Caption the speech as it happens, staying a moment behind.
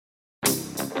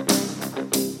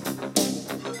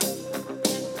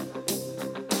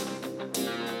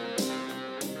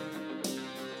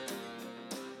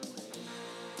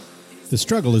The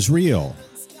struggle is real.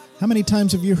 How many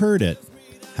times have you heard it?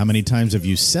 How many times have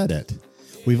you said it?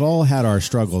 We've all had our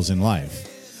struggles in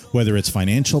life, whether it's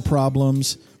financial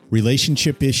problems,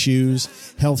 relationship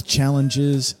issues, health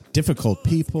challenges, difficult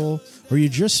people, or you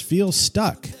just feel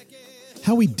stuck.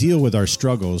 How we deal with our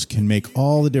struggles can make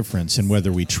all the difference in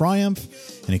whether we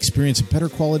triumph and experience a better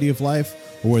quality of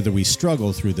life or whether we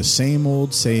struggle through the same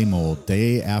old,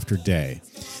 day after day.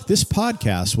 This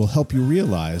podcast will help you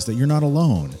realize that you're not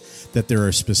alone, that there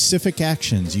are specific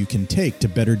actions you can take to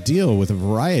better deal with a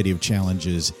variety of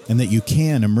challenges, and that you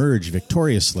can emerge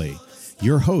victoriously.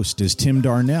 Your host is Tim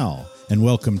Darnell, and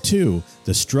welcome to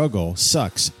the Struggle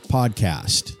Sucks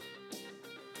podcast.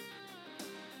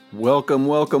 Welcome.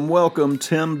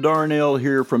 Tim Darnell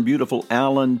here from beautiful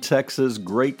Allen, Texas.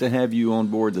 Great to have you on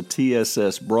board the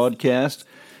TSS broadcast.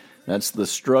 That's the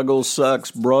Struggle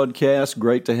Sucks broadcast.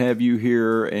 Great to have you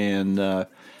here, and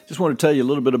just want to tell you a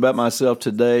little bit about myself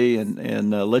today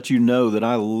and let you know that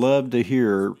I love to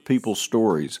hear people's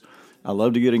stories. I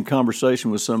love to get in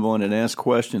conversation with someone and ask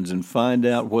questions and find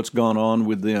out what's gone on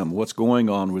with them, what's going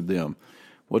on with them,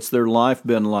 what's their life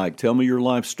been like. Tell me your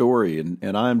life story,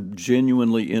 and I'm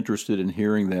genuinely interested in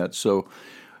hearing that. So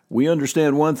we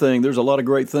understand one thing, there's a lot of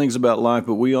great things about life,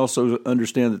 but we also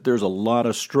understand that there's a lot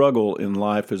of struggle in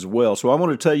life as well. So I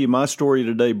want to tell you my story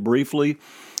today briefly.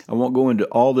 I won't go into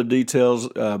all the details,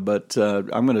 but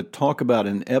I'm going to talk about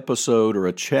an episode or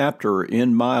a chapter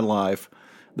in my life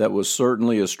that was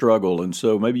certainly a struggle, and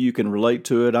so maybe you can relate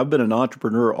to it. I've been an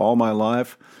entrepreneur all my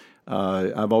life.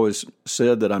 I've always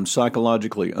said that I'm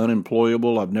psychologically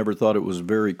unemployable. I've never thought it was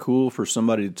very cool for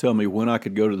somebody to tell me when I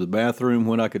could go to the bathroom,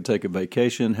 when I could take a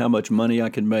vacation, how much money I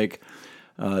can make,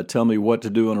 tell me what to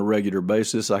do on a regular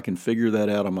basis. I can figure that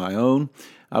out on my own.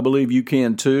 I believe you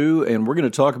can too, and we're going to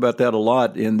talk about that a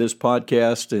lot in this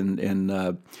podcast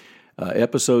and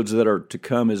episodes that are to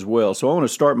come as well. So I want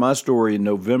to start my story in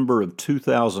November of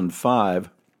 2005.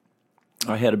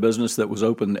 I had a business that was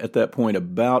open at that point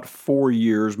about 4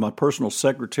 years. My personal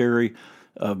secretary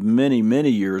of many, many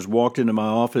years walked into my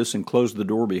office and closed the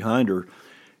door behind her.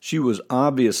 She was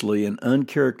obviously and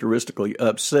uncharacteristically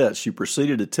upset. She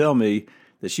proceeded to tell me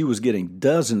that she was getting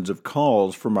dozens of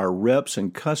calls from our reps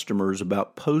and customers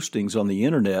about postings on the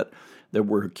internet that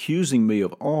were accusing me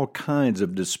of all kinds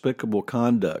of despicable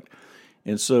conduct.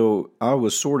 And so I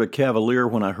was sort of cavalier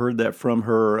when I heard that from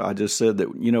her. I just said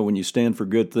that, when you stand for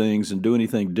good things and do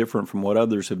anything different from what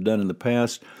others have done in the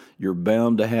past, you're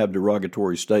bound to have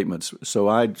derogatory statements. So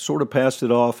I sort of passed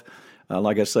it off,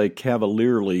 like I say,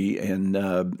 cavalierly, and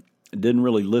didn't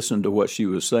really listen to what she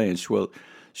was saying.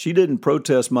 She didn't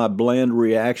protest my bland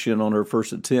reaction on her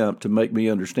first attempt to make me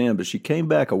understand, but she came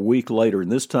back a week later,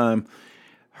 and this time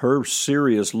her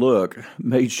serious look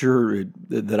made sure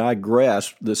that I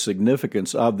grasped the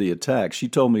significance of the attack. She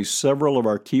told me several of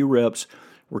our key reps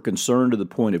were concerned to the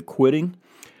point of quitting.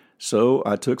 So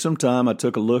I took some time. I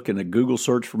took a look in a Google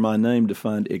search for my name to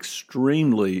find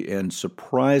extremely and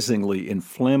surprisingly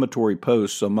inflammatory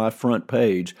posts on my front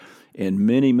page and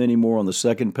many, many more on the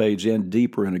second page and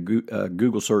deeper in a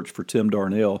Google search for Tim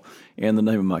Darnell and the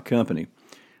name of my company.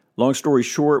 Long story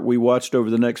short, we watched over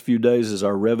the next few days as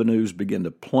our revenues began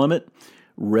to plummet.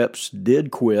 Reps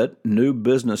did quit. New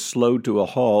business slowed to a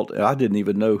halt. I didn't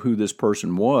even know who this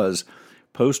person was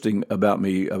posting about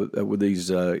me with these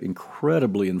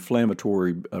incredibly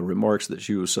inflammatory remarks that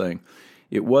she was saying.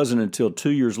 It wasn't until 2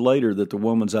 years later that the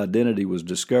woman's identity was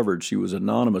discovered. She was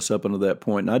anonymous up until that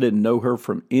point, and I didn't know her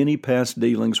from any past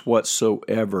dealings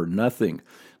whatsoever. Nothing.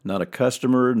 Not a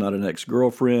customer, not an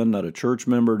ex-girlfriend, not a church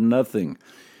member, nothing.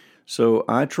 So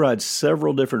I tried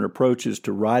several different approaches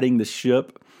to righting the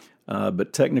ship,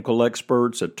 but technical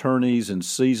experts, attorneys, and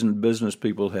seasoned business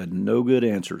people had no good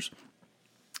answers.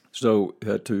 So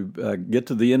to get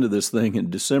to the end of this thing, in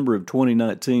December of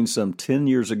 2019, some 10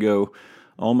 years ago,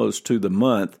 almost to the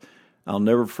month, I'll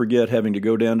never forget having to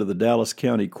go down to the Dallas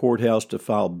County Courthouse to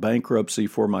file bankruptcy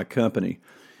for my company.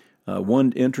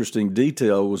 One interesting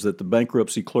detail was that the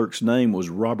bankruptcy clerk's name was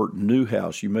Robert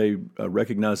Newhouse. You may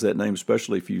recognize that name,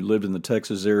 especially if you lived in the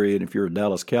Texas area and if you're a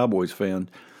Dallas Cowboys fan.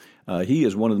 He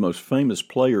is one of the most famous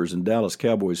players in Dallas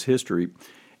Cowboys history,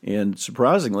 and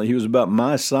surprisingly, he was about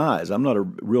my size. I'm not a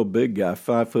real big guy,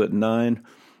 5'9",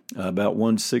 about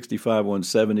 165,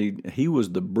 170. He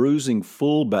was the bruising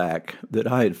fullback that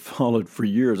I had followed for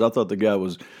years. I thought the guy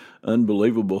was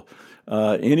unbelievable.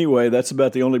 Anyway, that's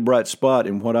about the only bright spot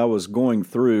in what I was going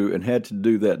through and had to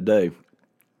do that day.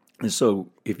 And so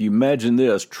if you imagine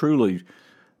this, truly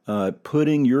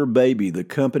putting your baby, the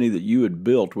company that you had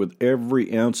built with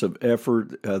every ounce of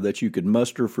effort that you could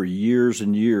muster for years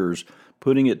and years,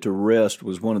 putting it to rest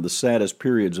was one of the saddest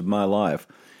periods of my life.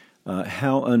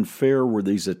 How unfair were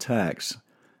these attacks?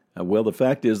 Well, the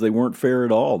fact is they weren't fair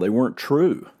at all. They weren't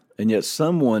true. And yet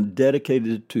someone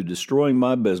dedicated to destroying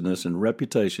my business and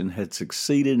reputation had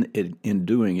succeeded in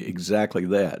doing exactly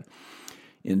that.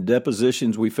 In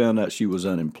depositions, we found out she was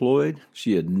unemployed.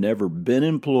 She had never been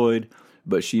employed,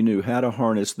 but she knew how to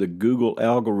harness the Google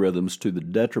algorithms to the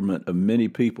detriment of many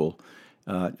people.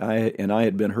 I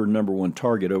had been her number one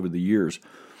target over the years.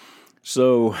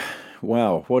 So,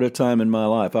 wow, what a time in my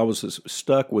life. I was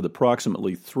stuck with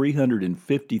approximately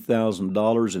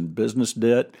 $350,000 in business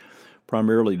debt,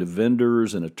 primarily to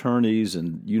vendors and attorneys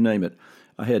and you name it.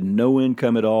 I had no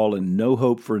income at all and no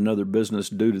hope for another business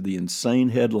due to the insane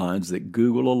headlines that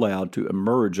Google allowed to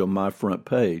emerge on my front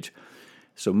page.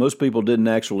 So most people didn't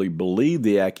actually believe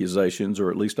the accusations, or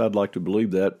at least I'd like to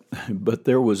believe that, but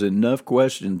there was enough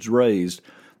questions raised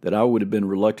that I would have been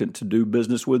reluctant to do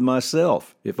business with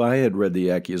myself if I had read the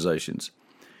accusations.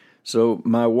 So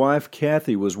my wife,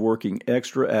 Kathy, was working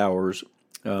extra hours.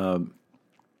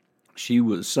 She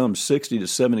was some 60 to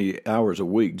 70 hours a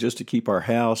week just to keep our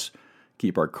house,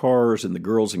 keep our cars, and the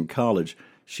girls in college.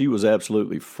 She was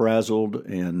absolutely frazzled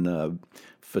and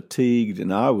fatigued,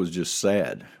 and I was just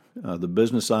sad. The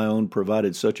business I owned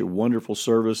provided such a wonderful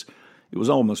service. It was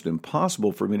almost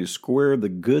impossible for me to square the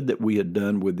good that we had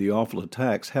done with the awful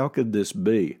attacks. How could this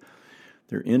be?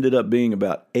 There ended up being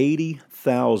about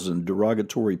 80,000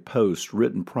 derogatory posts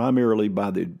written primarily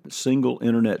by the single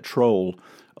internet troll,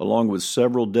 along with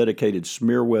several dedicated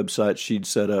smear websites she'd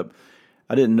set up.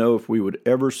 I didn't know if we would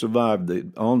ever survive the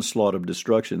onslaught of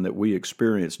destruction that we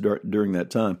experienced during that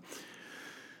time.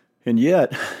 And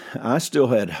yet, I still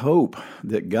had hope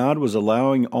that God was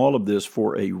allowing all of this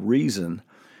for a reason,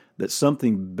 that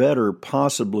something better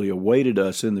possibly awaited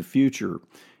us in the future,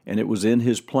 and it was in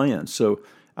His plan. So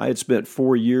I had spent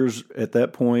 4 years at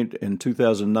that point in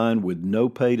 2009 with no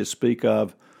pay to speak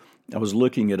of. I was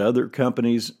looking at other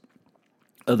companies,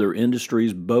 other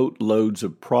industries, boatloads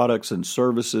of products and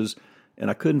services,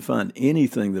 and I couldn't find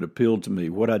anything that appealed to me.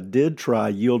 What I did try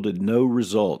yielded no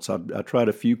results. I tried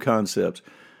a few concepts.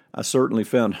 I certainly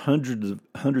found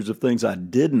hundreds of things I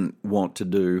didn't want to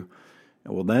do.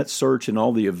 Well, that search and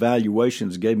all the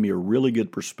evaluations gave me a really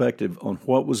good perspective on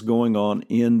what was going on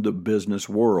in the business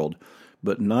world.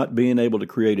 But not being able to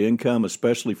create income,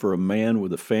 especially for a man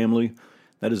with a family,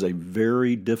 that is a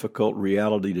very difficult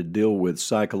reality to deal with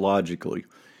psychologically.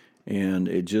 And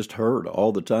it just hurt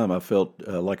all the time. I felt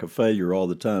like a failure all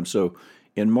the time. So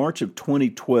in March of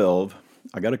 2012,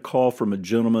 I got a call from a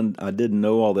gentleman I didn't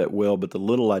know all that well, but the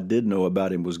little I did know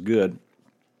about him was good.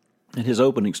 And his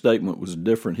opening statement was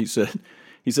different. He said,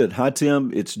 "Hi,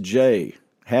 Tim, it's Jay.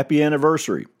 Happy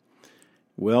anniversary."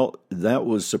 Well, that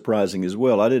was surprising as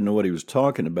well. I didn't know what he was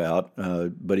talking about,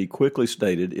 but he quickly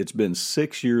stated, "It's been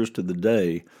 6 years to the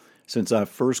day since I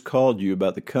first called you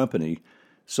about the company,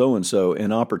 so-and-so,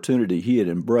 an opportunity he had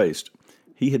embraced.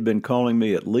 He had been calling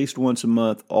me at least once a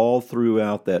month all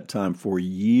throughout that time for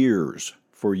 6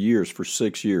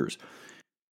 years.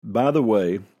 By the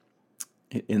way,"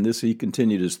 in this he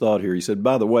continued his thought here, he said,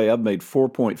 "By the way, I've made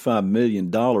 $4.5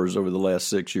 million over the last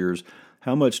 6 years.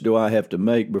 How much do I have to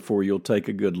make before you'll take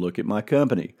a good look at my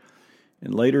company?"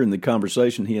 And later in the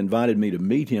conversation, he invited me to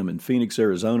meet him in Phoenix,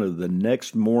 Arizona the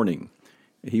next morning.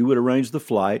 He would arrange the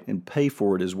flight and pay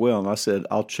for it as well. And I said,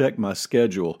 "I'll check my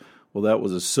schedule." Well, that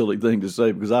was a silly thing to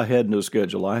say because I had no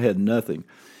schedule. I had nothing.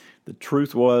 The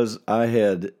truth was I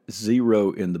had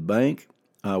zero in the bank.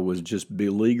 I was just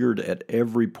beleaguered at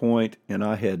every point, and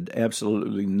I had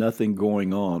absolutely nothing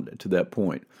going on to that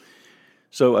point.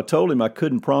 So I told him I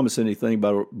couldn't promise anything,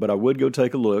 but I would go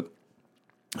take a look.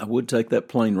 I would take that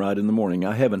plane ride in the morning.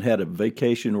 I haven't had a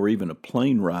vacation or even a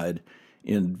plane ride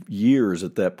in years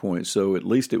at that point, so at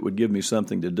least it would give me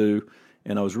something to do.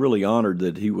 And I was really honored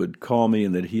that he would call me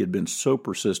and that he had been so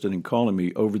persistent in calling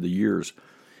me over the years.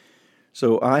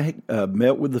 So I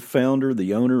met with the founder,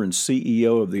 the owner, and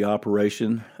CEO of the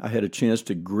operation. I had a chance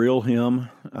to grill him.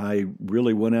 I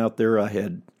really went out there. I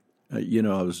had,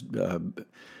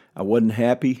 I wasn't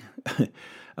happy.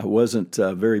 I wasn't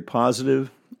very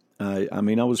positive. I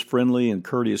was friendly and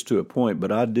courteous to a point,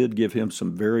 but I did give him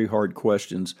some very hard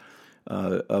questions,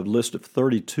 a list of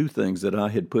 32 things that I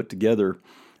had put together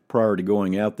prior to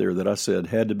going out there that I said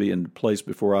had to be in place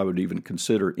before I would even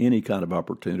consider any kind of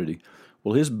opportunity.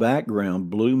 Well, his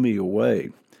background blew me away.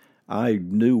 I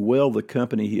knew well the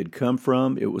company he had come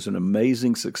from. It was an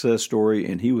amazing success story,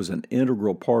 and he was an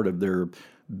integral part of their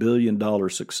billion-dollar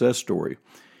success story.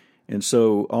 And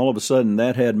so all of a sudden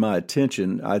that had my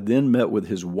attention. I then met with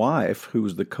his wife, who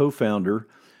was the co-founder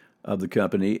of the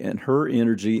company, and her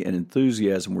energy and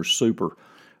enthusiasm were super.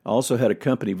 I also had a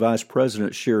company vice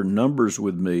president share numbers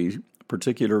with me,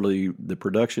 particularly the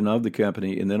production of the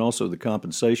company, and then also the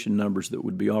compensation numbers that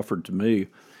would be offered to me.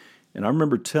 And I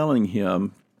remember telling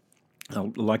him,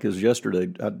 like it was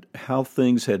yesterday, how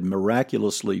things had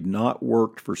miraculously not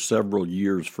worked for several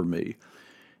years for me.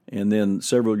 And then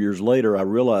several years later, I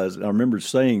remember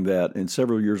saying that, and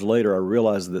several years later, I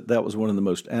realized that that was one of the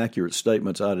most accurate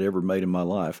statements I'd ever made in my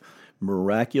life.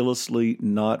 Miraculously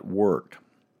not worked.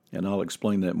 And I'll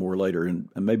explain that more later, and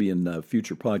maybe in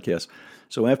future podcasts.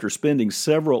 So after spending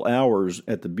several hours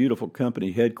at the beautiful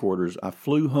company headquarters, I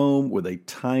flew home with a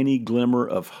tiny glimmer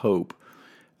of hope.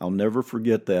 I'll never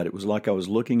forget that. It was like I was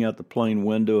looking out the plane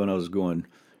window and I was going,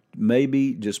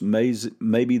 maybe this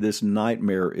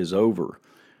nightmare is over.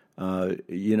 And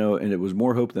it was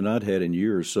more hope than I'd had in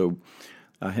years. So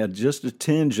I had just a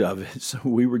tinge of it. So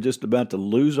we were just about to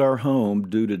lose our home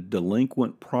due to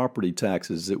delinquent property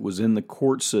taxes. It was in the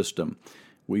court system.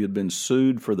 We had been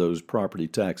sued for those property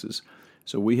taxes.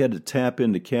 So we had to tap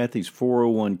into Kathy's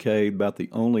 401k, about the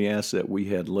only asset we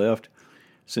had left.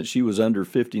 Since she was under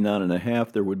 59 and a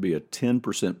half, there would be a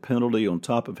 10% penalty on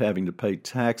top of having to pay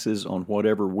taxes on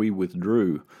whatever we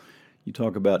withdrew. You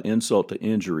talk about insult to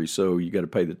injury, so you got to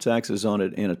pay the taxes on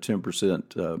it and a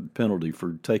 10% penalty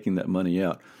for taking that money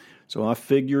out. So I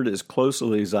figured as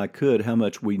closely as I could how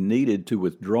much we needed to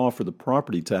withdraw for the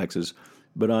property taxes,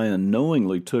 but I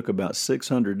unknowingly took about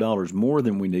 $600 more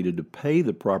than we needed to pay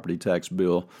the property tax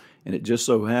bill, and it just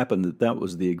so happened that that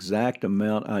was the exact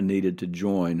amount I needed to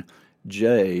join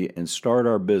Jay and start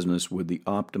our business with the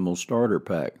Optimal Starter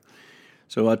Pack.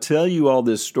 So I tell you all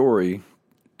this story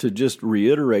to just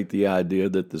reiterate the idea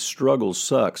that the struggle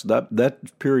sucks.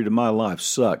 That period of my life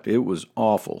sucked. It was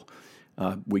awful.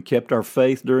 We kept our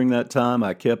faith during that time.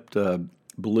 I kept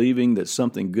believing that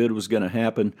something good was going to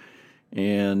happen.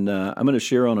 And I'm going to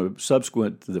share on a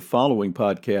subsequent to the following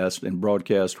podcast and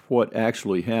broadcast what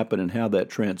actually happened and how that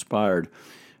transpired.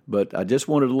 But I just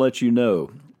wanted to let you know,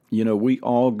 we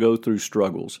all go through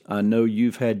struggles. I know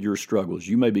you've had your struggles.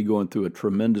 You may be going through a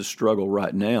tremendous struggle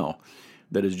right now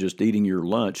that is just eating your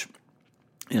lunch.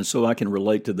 And so I can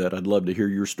relate to that. I'd love to hear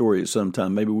your story at some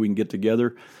time. Maybe we can get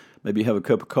together, maybe have a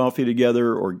cup of coffee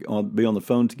together or be on the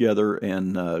phone together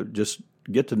and just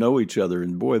get to know each other.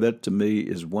 And boy, that to me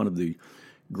is one of the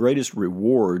greatest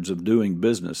rewards of doing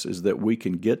business, is that we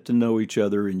can get to know each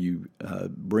other and you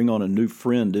bring on a new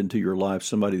friend into your life,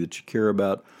 somebody that you care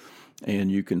about, and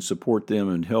you can support them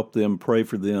and help them, pray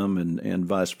for them, and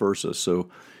vice versa. So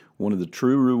one of the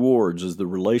true rewards is the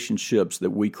relationships that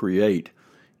we create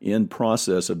in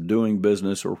process of doing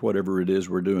business or whatever it is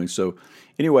we're doing. So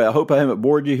anyway, I hope I haven't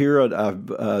bored you here.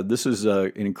 This is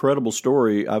an incredible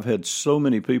story. I've had so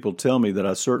many people tell me that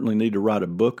I certainly need to write a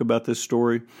book about this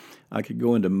story. I could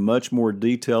go into much more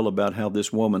detail about how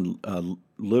this woman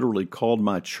literally called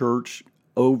my church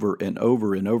over and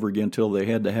over and over again until they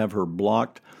had to have her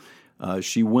blocked.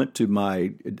 She went to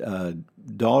my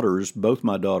daughters, both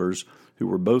my daughters, who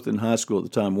were both in high school at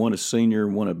the time, one a senior,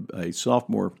 one a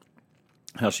sophomore,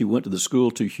 how she went to the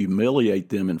school to humiliate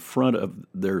them in front of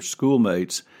their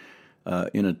schoolmates in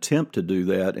an attempt to do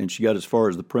that. And she got as far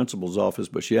as the principal's office,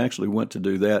 but she actually went to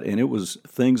do that. And it was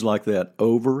things like that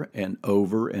over and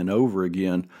over and over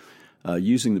again,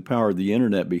 using the power of the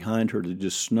internet behind her to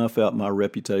just snuff out my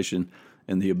reputation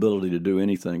and the ability to do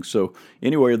anything. So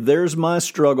anyway, there's my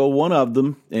struggle, one of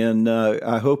them, and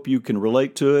I hope you can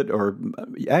relate to it, or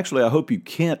actually I hope you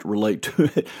can't relate to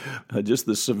it. Just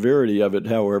the severity of it,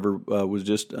 however, was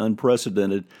just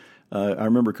unprecedented. I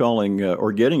remember calling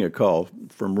or getting a call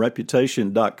from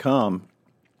Reputation.com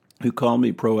who called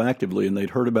me proactively, and they'd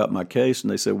heard about my case,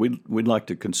 and they said, we'd like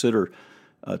to consider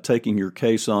taking your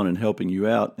case on and helping you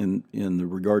out in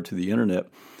regard to the internet.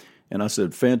 And I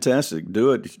said, fantastic,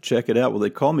 do it, check it out. Well, they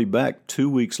called me back 2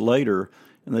 weeks later,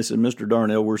 and they said, Mr.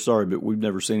 Darnell, we're sorry, but we've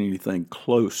never seen anything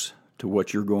close to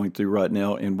what you're going through right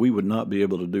now, and we would not be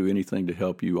able to do anything to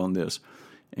help you on this.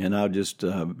 And I just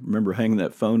remember hanging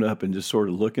that phone up and just sort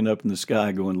of looking up in the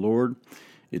sky going, Lord,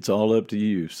 it's all up to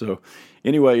you. So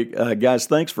anyway, guys,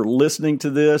 thanks for listening to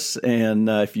this. And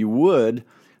if you would,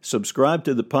 subscribe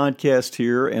to the podcast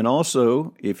here. And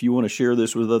also, if you want to share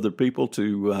this with other people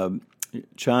to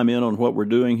chime in on what we're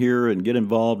doing here and get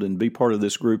involved and be part of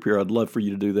this group here, I'd love for you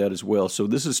to do that as well. So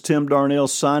this is Tim Darnell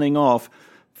signing off.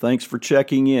 Thanks for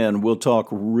checking in. We'll talk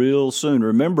real soon.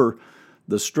 Remember,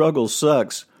 the struggle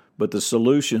sucks, but the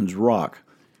solutions rock.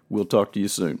 We'll talk to you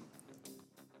soon.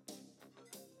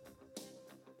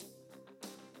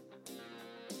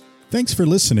 Thanks for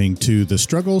listening to the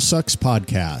Struggle Sucks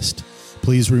podcast.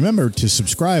 Please remember to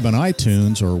subscribe on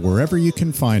iTunes or wherever you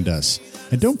can find us.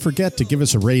 And don't forget to give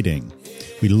us a rating.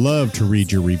 We love to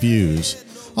read your reviews.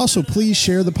 Also, please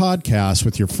share the podcast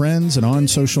with your friends and on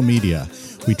social media.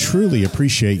 We truly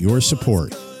appreciate your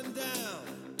support.